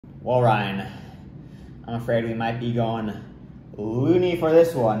Well, Ryan, I'm afraid we might be going loony for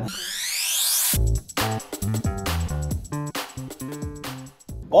this one.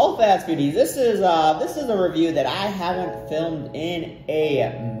 Well, Fast Foodies, this is a review that I haven't filmed in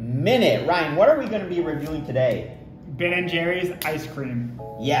a minute. Ryan, what are we going to be reviewing today? Ben & Jerry's ice cream.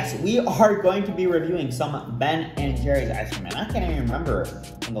 Yes, we are going to be reviewing some Ben & Jerry's ice cream. And I can't even remember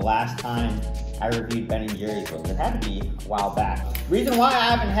when the last time I reviewed Ben & Jerry's was. It had to be a while back. The reason why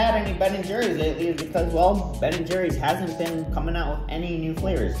I haven't had any Ben & Jerry's lately is because, well, Ben & Jerry's hasn't been coming out with any new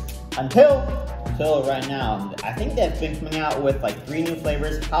flavors. Until right now. I think they've been coming out with like 3 new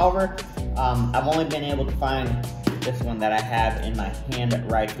flavors. However, I've only been able to find this one that I have in my hand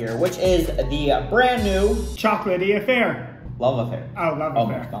right here, which is the brand new Chocolonely affair. Love Affair. Oh, Love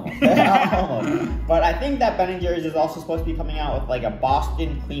Affair. Almost. But I think that Ben & Jerry's is also supposed to be coming out with like a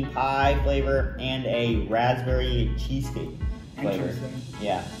Boston cream pie flavor and a raspberry cheesecake flavor.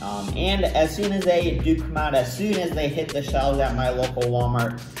 Yeah. And as soon as they do come out, as soon as they hit the shelves at my local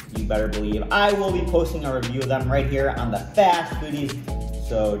Walmart, you better believe I will be posting a review of them right here on the Fast Foodies.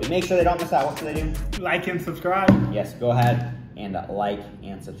 So to make sure they don't miss out, what should they do? Like and subscribe. Yes, go ahead and like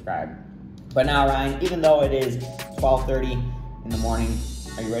and subscribe. But now, Ryan, even though it is 12:30 in the morning,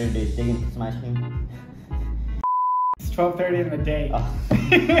 are you ready to dig into some ice cream? It's 12:30 in the day. Oh.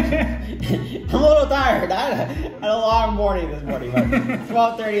 I'm a little tired. I had a long morning this morning, but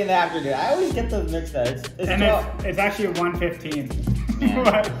 12:30 in the afternoon. I always get those mixed up. It's actually 1:15.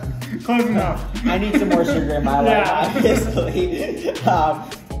 But close enough. I need some more sugar in my life, obviously.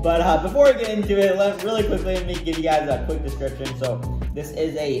 But before we get into it, really quickly, let me give you guys a quick description. So this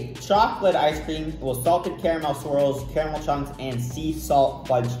is a chocolate ice cream with salted caramel swirls, caramel chunks, and sea salt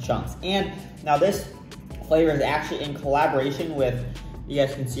fudge chunks. And now this flavor is actually in collaboration with, you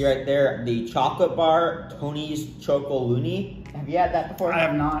guys can see right there, the chocolate bar, Tony's Chocolonely. Have you had that before? I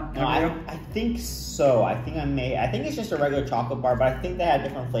have not. No, I think so. I think it's just a regular chocolate bar, but I think they had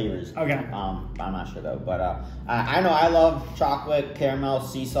different flavors. Okay. I'm not sure though, but I know I love chocolate, caramel,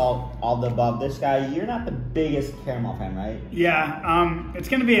 sea salt, all the above. This guy, you're not the biggest caramel fan, right? Yeah. It's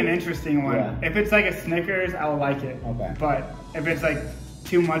gonna be an interesting one. Yeah. If it's like a Snickers, I'll like it. Okay. But if it's like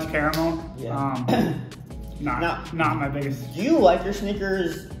too much caramel, yeah. not my biggest. Do you like your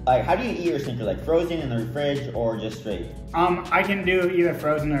Snickers? Like, how do you eat your Snickers? Like frozen in the fridge or just straight? I can do either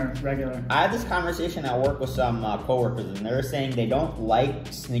frozen or regular. I had this conversation at work with some coworkers, and they were saying they don't like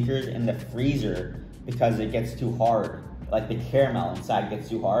Snickers in the freezer because it gets too hard. Like the caramel inside gets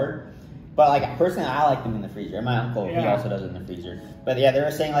too hard. But like personally, I like them in the freezer. My uncle, he also does it in the freezer. But yeah, they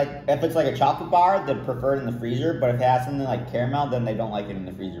were saying like if it's like a chocolate bar, they prefer it in the freezer. But if it has something like caramel, then they don't like it in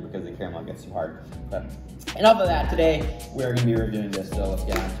the freezer because the caramel gets too hard. But enough of that. Today we're gonna be reviewing this, so let's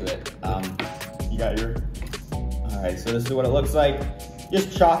get on to it. You got your. All right, so this is what it looks like.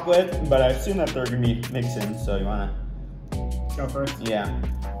 Just chocolate, but I assume that they're gonna be mixing. So you wanna go first? Yeah.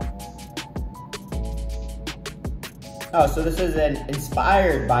 Oh, so this is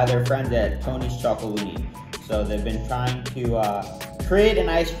inspired by their friends at Tony's Chocolonely. So they've been trying to create an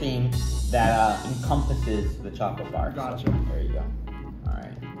ice cream that encompasses the chocolate bar. Gotcha. So there you go. All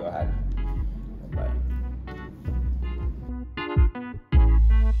right, go ahead. Bye.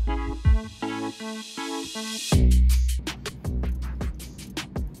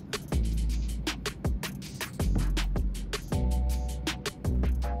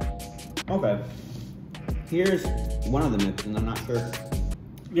 Okay. Here's one of the mix, and I'm not sure.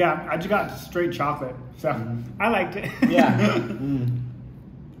 Yeah, I just got straight chocolate, so I liked it. Yeah.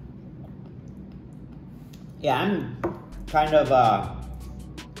 Yeah, I'm kind of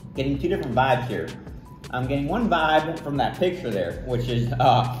getting 2 different vibes here. I'm getting one vibe from that picture there, which is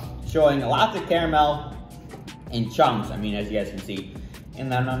showing lots of caramel in chunks, I mean, as you guys can see.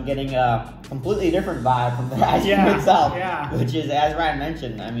 And then I'm getting a completely different vibe from the ice cream itself, which is, as Ryan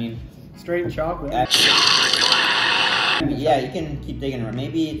mentioned, I mean, straight chocolate. Yeah, you can keep digging around.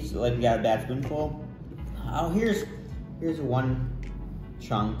 Maybe it's like we got a bad spoonful. Oh, here's one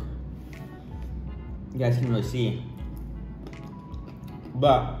chunk. You guys can really see.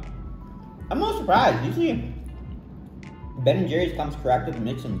 But I'm not surprised. Usually Ben & Jerry's comes correct with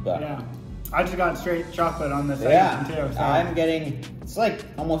mixing, but yeah. I just got straight chocolate on this ice cream too. So. I'm getting, it's like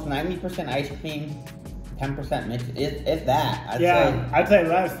almost 90% ice cream, 10% mix, if that. I'd say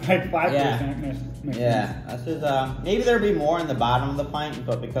less, like 5% mix. Yeah, that's just, maybe there'll be more in the bottom of the pint,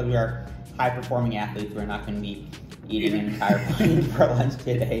 but because we are high-performing athletes, we're not going to be eating an entire pint for lunch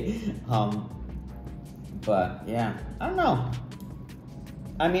today. But yeah, I don't know.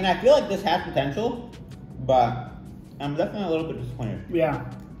 I mean, I feel like this has potential, but I'm definitely a little bit disappointed. Yeah.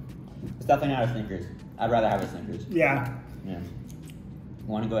 It's definitely not a Snickers. I'd rather have a Snickers. Yeah. Yeah.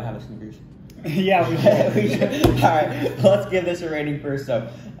 Want to go have a Snickers? Yeah, we should. We should. All right, let's give this a rating first. So,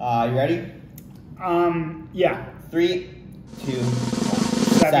 you ready? Yeah. 3, 2, 1.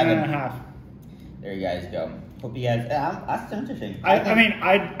 7.5. There you guys go. Hope you guys. That's interesting. I mean,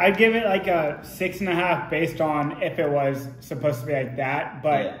 I'd give it like a 6.5 based on if it was supposed to be like that,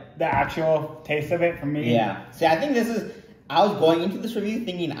 but the actual taste of it for me. Yeah. See, I think this is. I was going into this review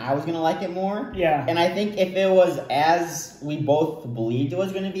thinking I was gonna like it more. Yeah. And I think if it was as we both believed it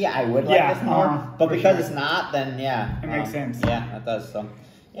was gonna be, I would like this more. But because it's not, then yeah. It makes sense. Yeah, that does. So,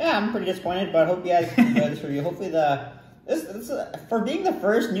 yeah, I'm pretty disappointed, but I hope you guys enjoyed this review. Hopefully this for being the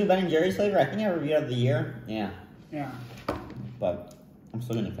first new Ben & Jerry's flavor, I think I reviewed of the year. Yeah. Yeah. But I'm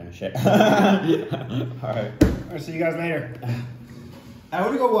still gonna finish it. All right. I'll see you guys later. I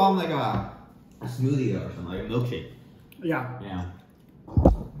would go like a smoothie though, or something, like a milkshake. Yeah. Yeah.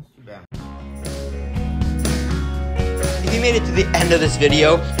 If you made it to the end of this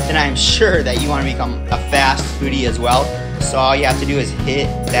video, then I'm sure that you want to become a fast foodie as well. So all you have to do is hit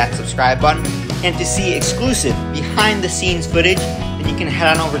that subscribe button. And to see exclusive behind the scenes footage, then you can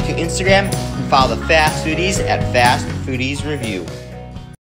head on over to Instagram and follow the Fast Foodies at Fast Foodies Review.